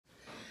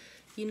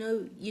You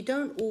know, you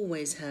don't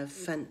always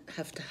have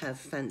to have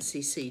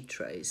fancy seed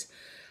trays.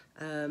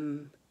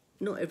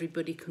 Not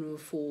everybody can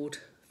afford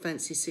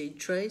fancy seed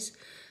trays,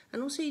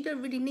 and also you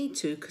don't really need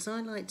to, because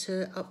I like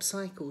to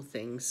upcycle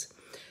things.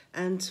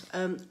 And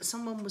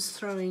someone was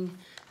throwing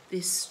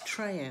this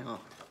tray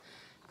out,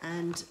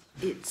 and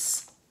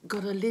it's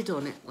got a lid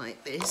on it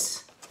like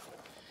this,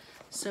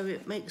 so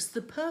it makes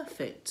the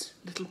perfect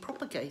little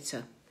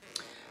propagator.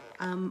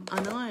 And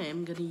I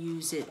am going to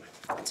use it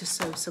to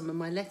sow some of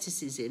my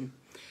lettuces in.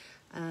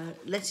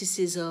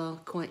 Lettuces are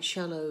quite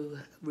shallow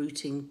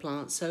rooting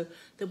plants, so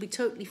they'll be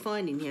totally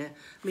fine in here.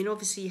 I mean,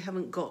 obviously you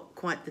haven't got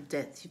quite the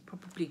depth. You've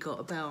probably got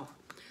about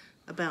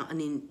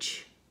an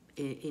inch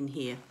in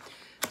here.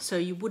 So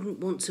you wouldn't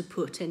want to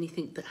put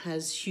anything that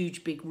has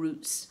huge big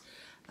roots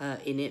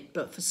in it,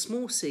 but for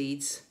small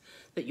seeds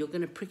that you're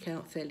going to prick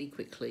out fairly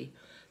quickly,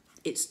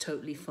 it's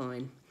totally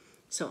fine.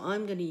 So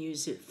I'm going to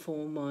use it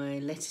for my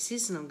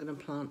lettuces, and I'm going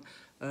to plant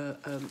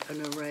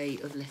an array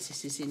of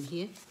lettuces in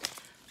here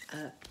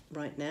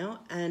right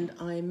now. And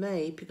I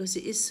may, because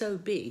it is so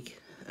big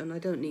and I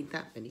don't need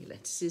that many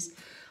lettuces,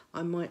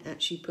 I might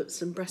actually put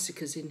some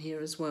brassicas in here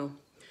as well.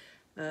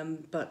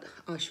 But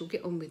I shall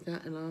get on with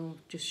that, and I'll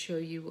just show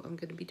you what I'm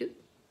going to be doing.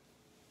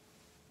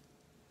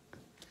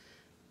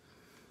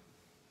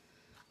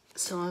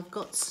 So I've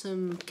got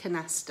some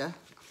canasta.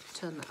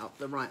 Turn that up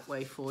the right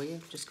way for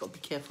you. Just got to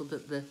be careful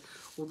that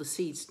all the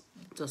seeds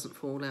doesn't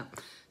fall out.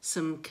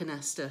 Some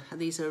canasta.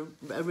 These are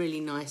a really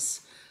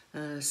nice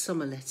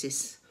summer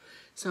lettuce.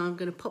 So I'm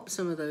going to pop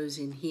some of those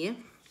in here,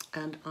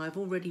 and I've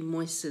already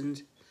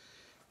moistened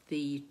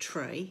the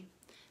tray,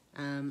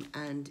 and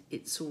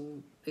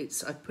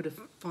I put a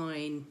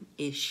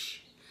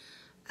fine-ish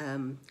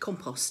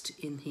compost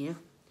in here,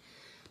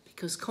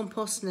 because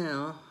compost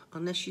now,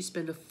 unless you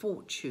spend a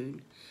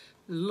fortune,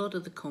 a lot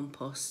of the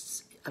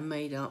composts are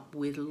made up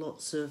with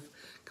lots of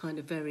kind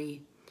of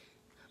very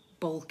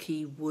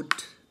bulky wood,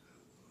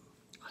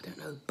 I don't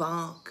know,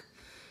 bark,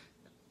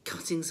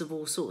 cuttings of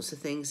all sorts of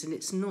things, and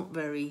it's not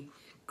very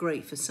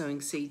great for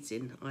sowing seeds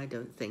in, I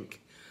don't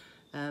think.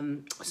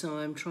 So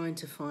I'm trying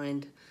to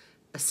find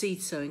a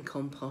seed sowing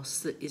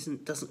compost that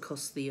doesn't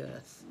cost the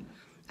earth.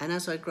 And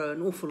as I grow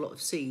an awful lot of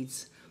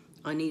seeds,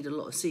 I need a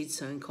lot of seed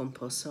sowing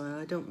compost, so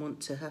I don't want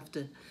to have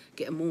to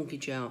get a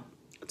mortgage out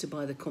to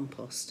buy the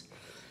compost.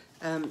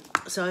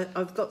 So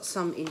I've got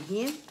some in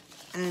here,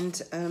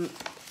 and I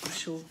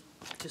shall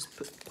just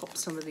pop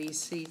some of these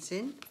seeds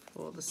in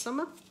for the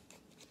summer.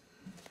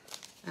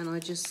 And I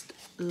just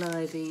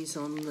lay these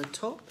on the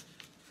top.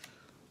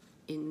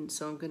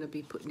 So I'm going to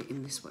be putting it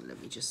in this one.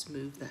 Let me just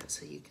move that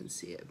so you can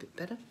see it a bit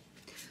better.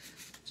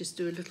 Just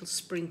do a little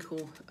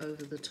sprinkle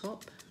over the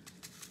top.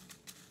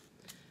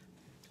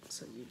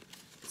 So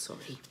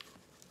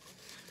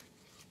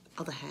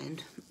other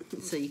hand,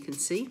 so you can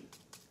see.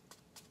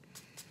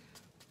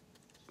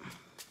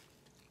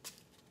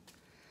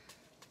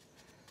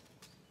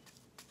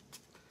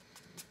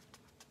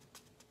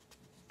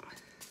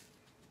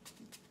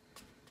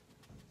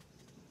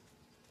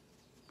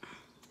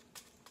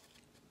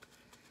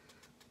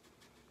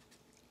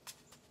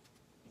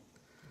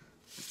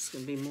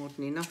 Going to be more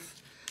than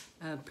enough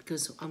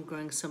because I'm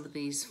growing some of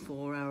these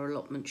for our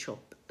allotment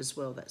shop as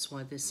well. That's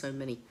why there's so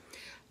many.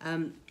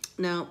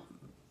 Now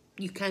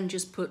you can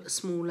just put a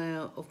small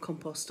layer of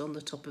compost on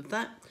the top of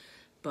that,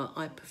 but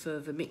I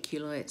prefer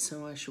vermiculite,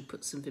 so I shall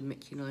put some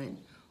vermiculite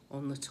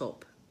on the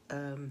top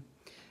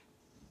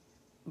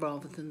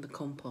rather than the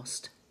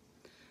compost.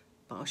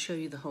 But I'll show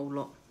you the whole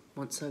lot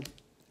once I've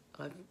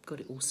got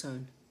it all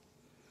sown.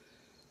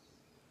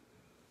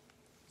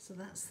 So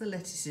that's the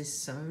lettuces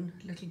sown.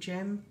 Little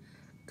Gem,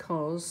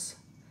 Cos,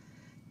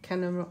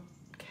 Cannanone,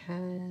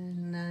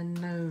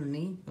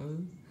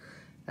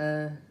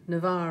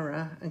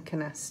 Navara and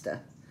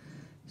Canasta.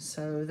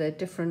 So they're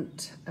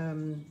different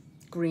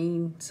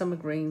green, some are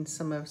green,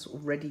 some are sort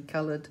of reddy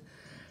coloured.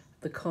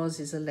 The Cos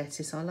is a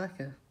lettuce. I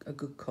like a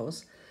good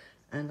Cos,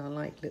 and I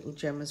like Little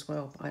Gem as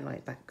well. I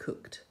like that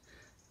cooked,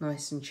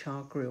 nice and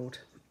char grilled.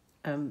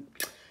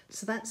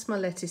 So that's my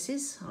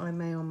lettuces. I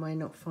may or may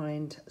not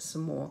find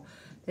some more.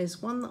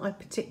 There's one that I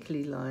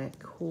particularly like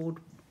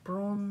called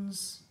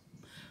Bronze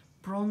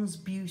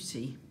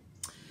Beauty.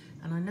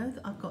 And I know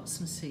that I've got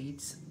some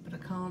seeds, but I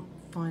can't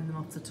find them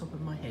off the top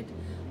of my head.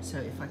 So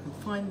if I can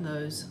find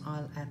those,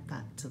 I'll add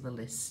that to the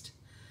list.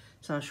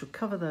 So I shall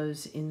cover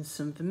those in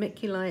some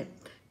vermiculite,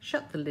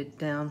 shut the lid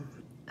down,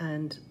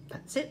 and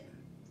that's it.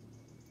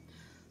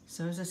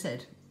 So as I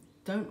said,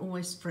 don't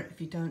always fret if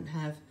you don't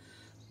have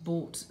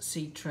bought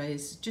seed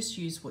trays. Just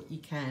use what you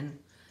can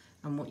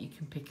and what you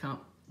can pick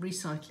up.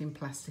 Recycling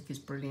plastic is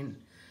brilliant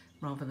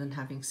rather than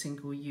having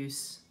single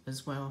use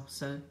as well,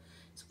 so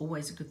it's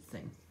always a good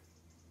thing.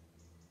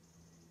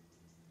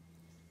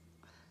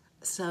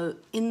 So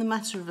in the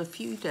matter of a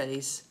few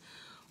days,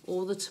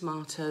 all the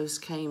tomatoes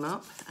came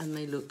up and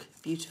they look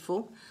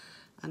beautiful,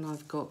 and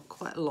I've got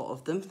quite a lot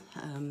of them,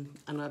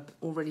 and I've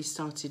already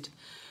started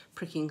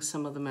pricking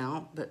some of them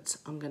out, but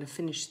I'm going to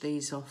finish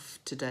these off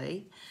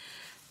today.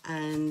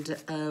 And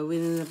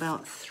within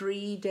about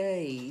 3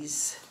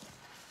 days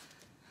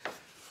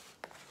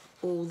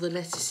all the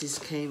lettuces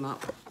came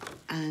up,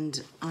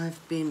 and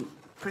I've been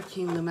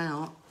pricking them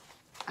out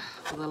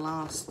for the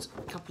last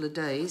couple of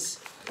days,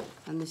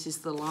 and this is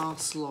the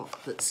last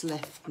lot that's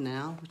left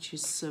now, which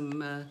is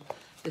some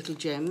little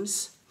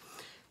gems.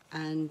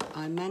 And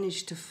I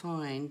managed to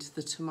find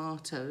the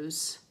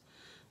tomatoes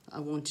that I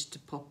wanted to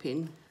pop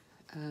in,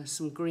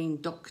 some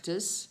green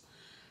doctors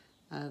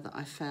that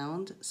I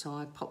found, so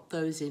I popped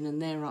those in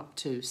and they're up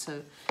too.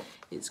 So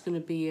it's going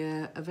to be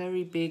a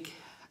very big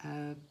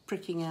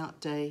pricking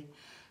out day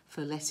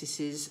for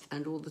lettuces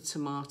and all the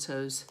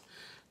tomatoes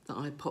that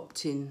I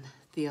popped in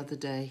the other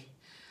day.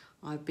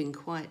 I've been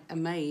quite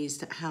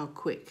amazed at how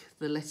quick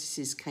the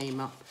lettuces came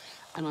up,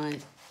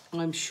 and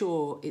I'm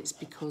sure it's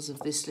because of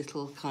this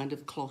little kind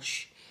of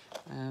cloche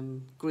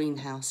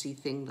greenhousey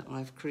thing that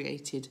I've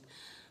created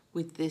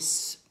with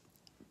this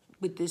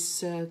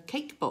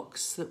cake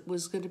box that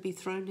was going to be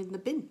thrown in the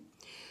bin.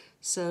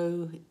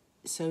 So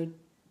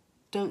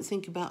don't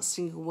think about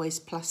single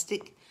waste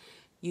plastic.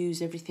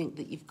 Use everything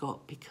that you've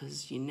got,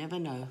 because you never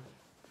know.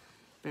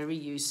 Very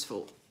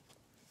useful.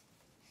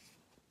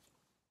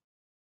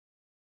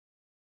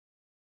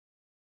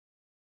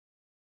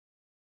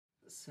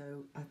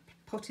 So I've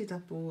potted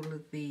up all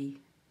of the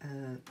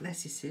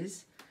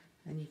lettuces,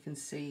 and you can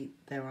see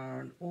there are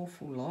an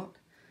awful lot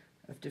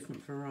of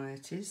different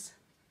varieties.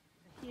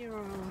 Here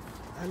are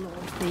a lot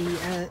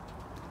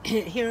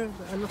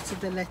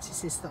of the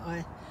lettuces that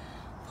I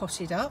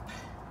potted up,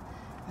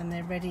 and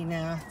they're ready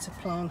now to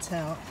plant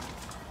out.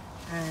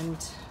 And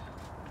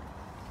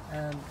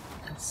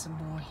some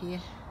more here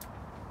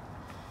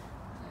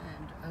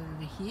and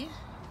over here.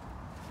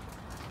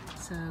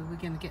 So we're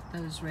going to get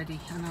those ready,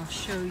 and I'll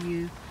show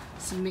you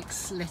some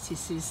mixed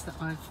lettuces that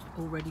I've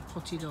already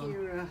potted on.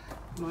 Here are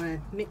my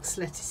mixed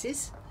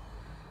lettuces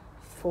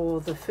for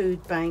the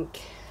food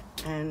bank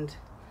and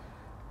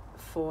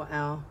for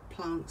our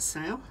plant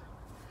sale,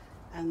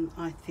 and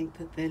I think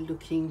that they're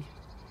looking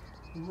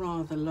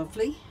rather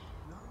lovely.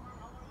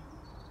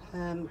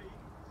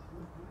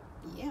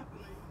 Yeah.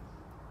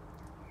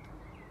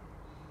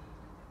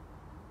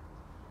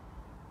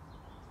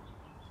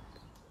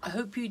 I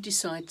hope you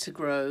decide to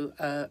grow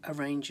a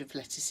range of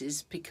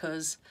lettuces,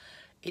 because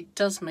it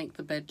does make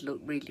the bed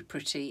look really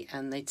pretty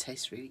and they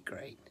taste really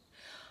great.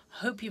 I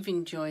hope you've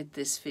enjoyed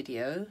this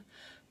video.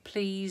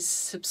 Please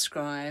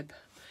subscribe,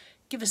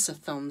 give us a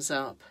thumbs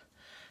up,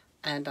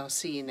 and I'll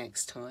see you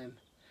next time.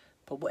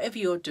 But whatever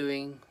you're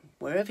doing,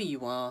 wherever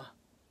you are,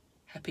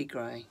 happy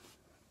growing.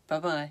 Bye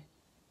bye.